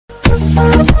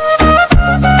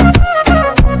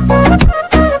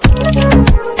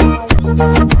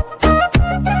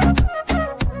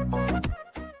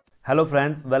Hello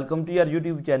friends, welcome to your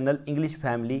YouTube channel English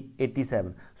family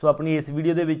 87। सो अपनी इस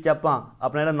video के विच आपां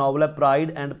अपना जिहड़ा नॉवल है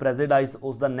प्राइड एंड प्रेजुडिस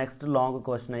उसका नैक्सट लॉन्ग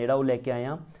क्वेश्चन है जिहड़ा वो लैके आए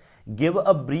हैं। Give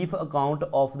a brief account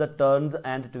of the turns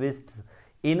and twists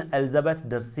in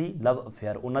Elizabeth-Darcy love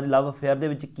affair. उन्होंने लव अफेयर दे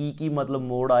विच की मतलब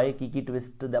मोड़ आए, की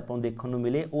ट्विस्ट आपां नूं देखण नूं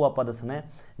मिले, वो आपां दसना है।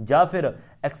 जां फिर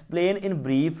explain in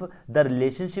brief the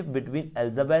relationship between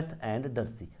Elizabeth and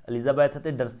Darcy. Elizabeth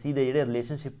ते डर्सी दे जिहड़े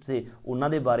रिलेशनशिप से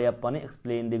उन्हां दे बारे आपां ने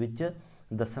एक्सप्लेन दे विच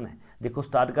दसना है। देखो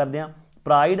स्टार्ट करते हैं।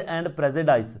 Pride and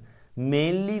prejudice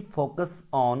mainly focus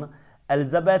on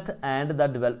Elizabeth and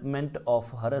the development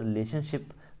of her relationship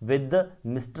with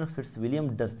mister फिट्जविलियम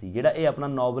Darcy. जिहड़ा ये अपना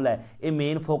नॉवल है ये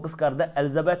मेन फोकस करता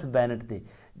एलिजाबैथ बैनेट ते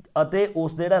अते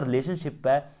उस जिहड़ा रिलेशनशिप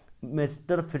है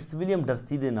मिस्टर फिट्जविलियम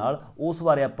डर्सी दे नाल, उस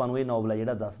बारे आपां नूं ये नॉवल है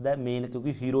जिहड़ा दसदा है मेन,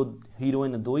 क्योंकि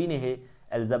हीरोइन दो ही ने ये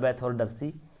एलिजाबैथ और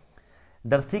डर्सी।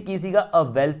 डर्सी की सीगा अ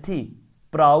wealthy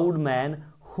proud man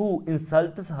who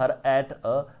insults her at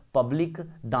a public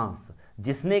dance,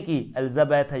 जिसने कि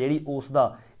एलिजाबैथ है जिहड़ी उसका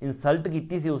इंसल्ट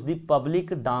की सी उसकी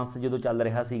पब्लिक डांस जो चल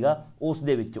रहा सीगा उस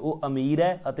दे विच। वो अमीर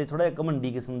है अते थोड़ा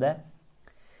घमंडी किस्म का है।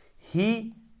 ही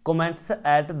comments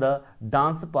at the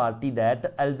dance party that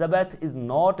Elizabeth is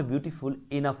not beautiful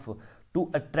enough to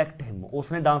attract him.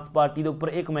 उसने डांस पार्टी के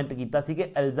उपर यह कमेंट किया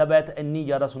कि एलिजाबैथ इन्नी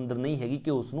ज़्यादा सुंदर नहीं हैगी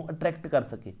कि उसनों अट्रैक्ट कर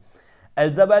सके।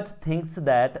 एलिजाबैथ थिंक्स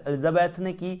दैट एलिजाबैथ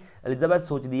ने की एलिजाबैथ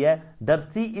सोचती है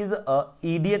Darcy is a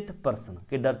idiot person,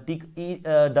 कि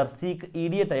डर्सी एक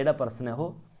ईडियट है जिहड़ा परसन है वो।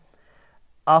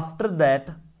 After that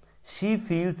she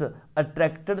feels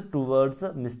अट्रैक्टड towards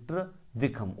mister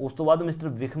विखम। उस तो बाद मिस्टर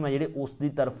विखम है जिहड़े उसकी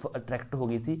तरफ अट्रैक्ट हो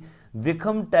गई सी।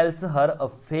 विखम tales her a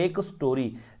fake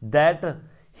story that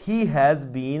he has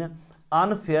been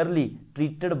unfairly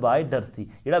ट्रीटड bye Darcy.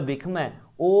 जिहड़ा विखम है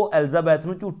वो एलिजाबैथ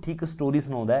नूं झूठी एक स्टोरी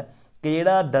सुणाउंदा है कि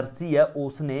जिहड़ा डर्सी है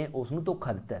उसने उसनूं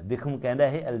धोखा दिता है। विखम कहता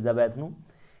है एलिजाबैथ नूं।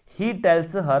 He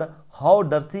tells her how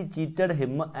Darcy चीटड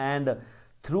him and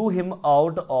through him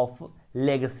out of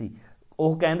legacy.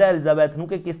 वह कहता एलिजाबैथ नूं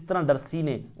कि किस तरह डर्सी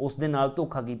ने उस दे नाल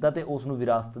धोखा कीता ते उसनूं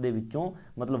विरासत दे विचों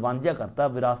मतलब वांझा करता,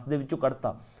 विरासत दे विचों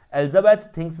कढ़ता।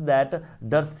 Elizabeth thinks that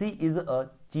Darcy is a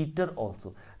cheater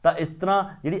also. तो इस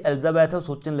तरह जिहड़ी एलिजाबैथ है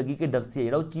सोचण लगी कि डर्सी है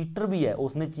जिहड़ा वो चीटर भी है,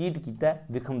 उसने चीट कीता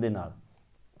विखम दे नाल।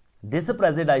 दिस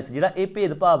प्रेजुडिस जिहड़ा ये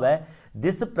भेदभाव है,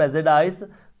 this prejudice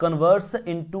converts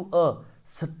into a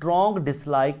strong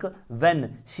dislike when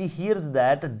she here's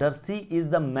that Darcy is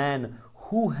the man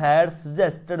who had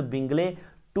suggested Bingley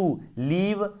to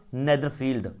leave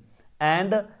Netherfield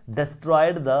and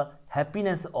destroyed the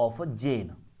happiness of Jane।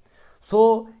 सो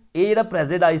ये जिहड़ा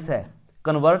prejudice है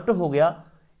convert हो गया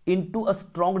into a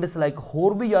strong dislike,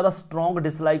 होर भी ज़्यादा strong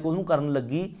dislike उन्होंने करन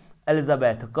लगी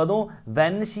एलिजाबैथ। कदों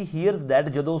वैन शी हीयर्स दैट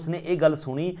जदों उसने ये गल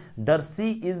सुनी डर्सी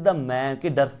इज़ द मैन, कि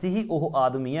डर्सी ही वो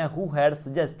आदमी है हू हैड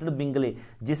सुजैसटेड बिंगले,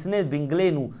 जिसने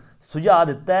बिंगले नूं सुझाव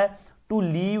दिता है टू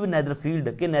लीव नैदरफील्ड,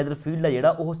 कि नैदरफील्ड है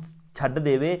जिहड़ा वो छड्ड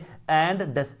देवे and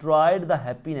destroyed the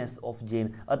happiness of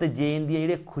जेन, अते जेन दी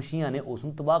जिहड़ी खुशियां ने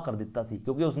उसनूं तबाह कर दिता सी,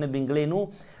 क्योंकि उसने बिंगले नूं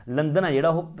लंदन है जिहड़ा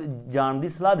वो जाण दी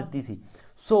सलाह दित्ती सी।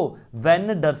 So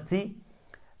when Darcy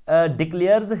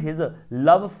डिकलेयर्स his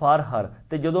love for her,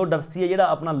 तो जो डर्सी है जिहड़ा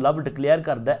अपना लव डिकलेयर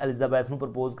करता है एलिजाबैथ नूं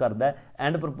प्रपोज करता है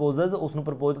एंड प्रपोजल्स उसनूं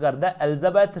प्रपोज करता है।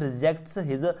 एलिजाबैथ रिजैक्ट्स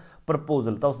हिज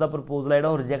प्रपोजल, तो उसका प्रपोजल है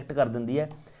जिहड़ा रिजैक्ट कर दिंदी है।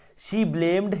 शी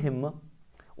ब्लेमड हिम,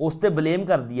 उस ते ब्लेम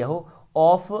कर दिया हो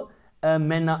of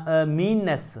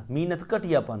meanness, meanness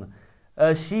घटियापन।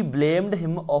 She ब्लेमड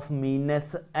him of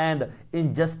meanness and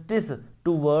injustice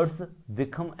towards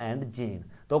विखम and जेन,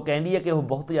 तो कहती है कि वह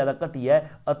बहुत ज़्यादा घटिया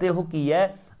है अते वह की है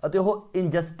अते वह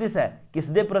इनजस्टिस है किस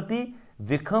दे प्रति,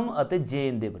 विखम अते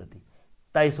जेन दे प्रति।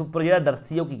 तो इस उपर जो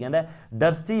डर्सी है वह की कहता है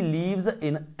डर्सी लीव्स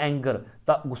इन एंगर,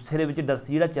 तो गुस्से दे विच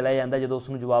डर्सी जो चला जाता है जो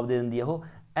उसनूं जवाब दे दिंदी है वो।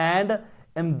 एंड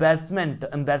एम्बैरसमेंट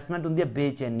होंदी है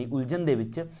बेचैनी, उलझन दे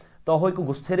विच, तो वह एक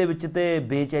गुस्से दे विच ते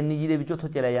बेचैनी जी दे विच उत्थों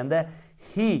चला जाता है।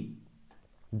 ही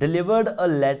delivered a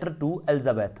letter to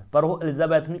Elizabeth, पर वो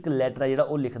एलिजाबैथ नूं एक लैटर है जिहड़ा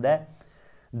वो लिखदा है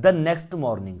द नैक्सट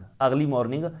मॉर्निंग, अगली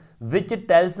morning, which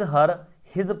tells her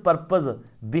his purpose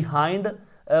behind,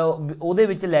 ਉਹਦੇ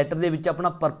ਵਿੱਚ ਲੈਟਰ ਦੇ ਵਿੱਚ अपना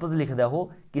परपज़ लिखदा हो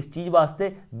किस चीज़ वास्ते,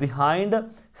 बिहाइंड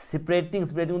सपरेटिंग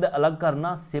ਉਹਦਾ अलग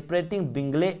करना, सपरेटिंग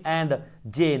बिंगले एंड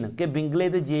जेन, कि बिंगले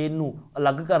ते जेन नूं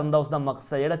अलग करन दा उसका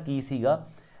मकसद जिहड़ा की सीगा।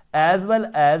 As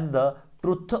well as the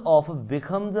truth of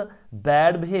विखम्स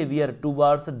bad behaviour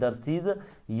towards Darcy's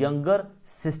younger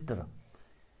sister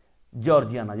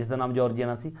Georgiana, जिसका नाम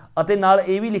जॉर्जियाना सी, अते नाल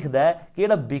ये भी लिखता है कि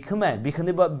जिहड़ा विखम है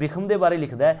विखम के बारे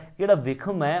लिखता है कि जिहड़ा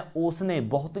विखम है उसने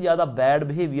बहुत ज़्यादा बैड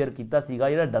बिहेवियर किया सीगा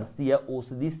जिहड़ा डर्सी है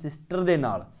उसकी सिस्टर दे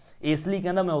नाल। इसलिए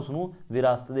कहता मैं उसनूं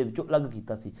विरासत दे विचों अलग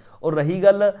कीता सी। और रही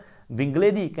गल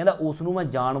बिंगले दी, कहता उसनूं मैं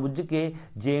जानबुझ के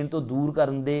जेन तो दूर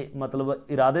करन दे मतलब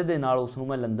इरादे दे नाल उसनूं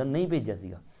मैं लंदन नहीं भेजिया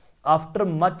सीगा। आफ्टर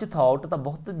मच थॉट, तो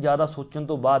बहुत ज़्यादा सोचण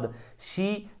तो बाद,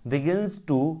 she begins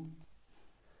to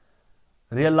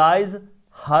realise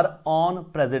her on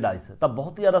prejudice, तो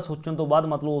बहुत ज़्यादा सोचण तो बाद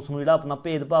मतलब उसनूं जिहड़ा अपना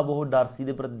भेदभाव वो डरसी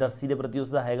के प्रति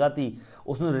उसका हैगा ती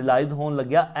उसनूं रियलाइज़ होण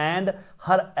लग्या। And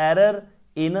her error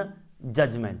in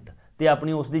judgement, तो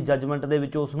अपनी उसकी जजमेंट दे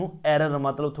विच उसनूं एरर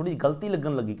मतलब थोड़ी गलती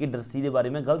लगन लगी कि डरसी के बारे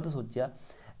में गलत सोचा।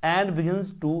 And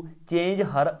begins to change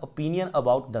her opinion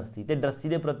about डरसी, तो डरसी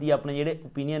के प्रति अपने जोड़े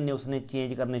ओपीनियन ने उसने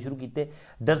चेंज करने शुरू किए।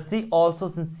 डरसी also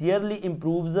sincerely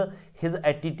improves his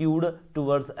attitude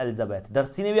towards Elizabeth,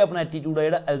 डरसी ने भी अपना एटीट्यूड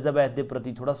है जो एलिजाबैथ के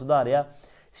प्रति थोड़ा Sutaria.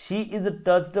 She is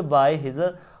touched by his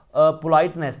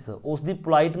पोलाइटनैस, उसकी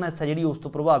पोलाइटनैस है जी उस तो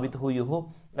प्रभावित हुई वो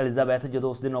एलिजाबैथ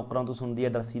जो उसके नौकरों तो सुनती है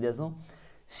डरसी दे सो।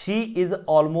 She is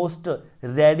almost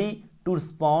ready to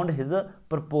respond his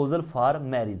proposal for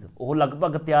marriage, वो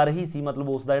लगभग तैयार ही सी मतलब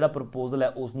उसका जोड़ा प्रपोजल है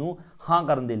उसनूं हाँ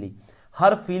करन दे लई।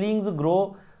 हर फीलिंग्स ग्रो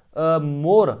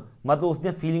मोर, मतलब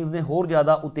उसदियां फीलिंग्स ने होर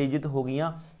ज़्यादा उत्तेजित हो गई।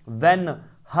 Van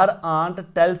her aunt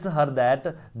tales her that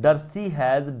डरसी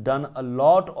has done a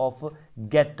lot of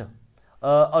get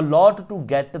a lot to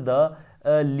get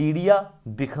the Lydia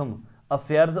बिखम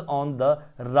affairs on the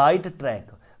right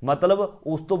track, मतलब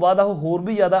उस तो बाद वो होर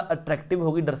भी ज़्यादा अट्रैक्टिव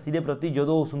हो गई डरसी के प्रति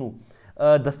जो उसनूं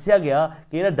दस्सिया गया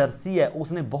कि जिहड़ा डरसी है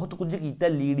उसने बहुत कुछ किया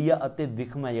लीडिया और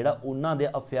विखम है जिहड़ा उन्हां दे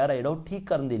अफेयर है जिहड़ा ठीक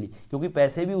करने लई, क्योंकि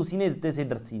पैसे भी उसी ने दिते से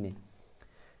डरसी ने।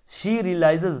 शी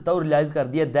रियलाइजेज, तो रियलाइज़ कर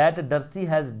दिया that डरसी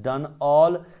has done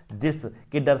all this,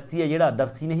 कि डरसी है जिहड़ा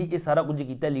डरसी ने ही ये सारा कुछ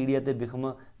किया लीडिया ते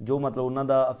बिखम जो मतलब उन्हां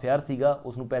दा अफेयर सीगा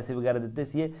उसनूं पैसे वगैरह दिते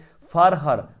सी फॉर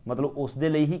हर, मतलब उस दे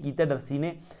लई ही किया डरसी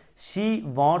ने। She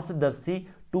wants डरसी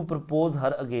to propose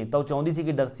her again, तो चाहती सी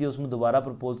कि डरसी उसनूं दोबारा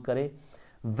प्रपोज करे।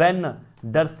 वैन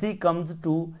डरसी कम्स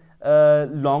टू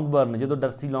लॉन्गबर्न, जो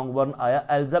डरसी लॉन्गबर्न आया,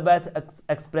 Elizabeth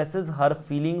एक्सप्रैसिज her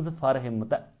feelings for him,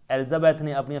 तो एलिजाबैथ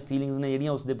ने अपन फीलिंग्स ने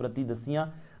जिहड़ियां उसके प्रति दसियां।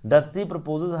 डरसी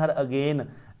proposes her again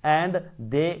and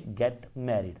they gate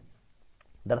married,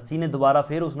 डरसी ने दोबारा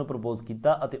फिर उसनूं प्रपोज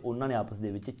किया और उन्होंने आपस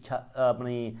दे विच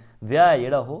अपनी विआह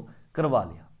जिहड़ा वो करवा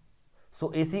लिया।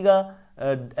 सो ये सीगा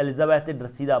एलिजाबैथ ते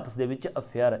डरसी का आपस दे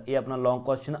अफेयर। ये अपना लॉन्ग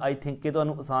क्वेश्चन आई थिंक कि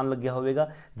तुहानूं आसान लग्या होवेगा।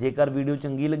 जेकर वीडियो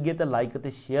चंगी लगी तो लाइक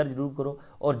ते शेयर जरूर करो,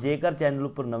 और जेकर चैनल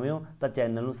पर नवे हो तो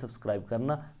चैनल नूं सबसक्राइब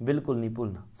करना बिल्कुल नहीं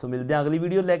भूलना। सो मिलते हैं अगली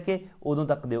वीडियो लैके, उदों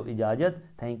तक दिओ इजाजत।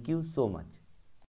 Thank you so much.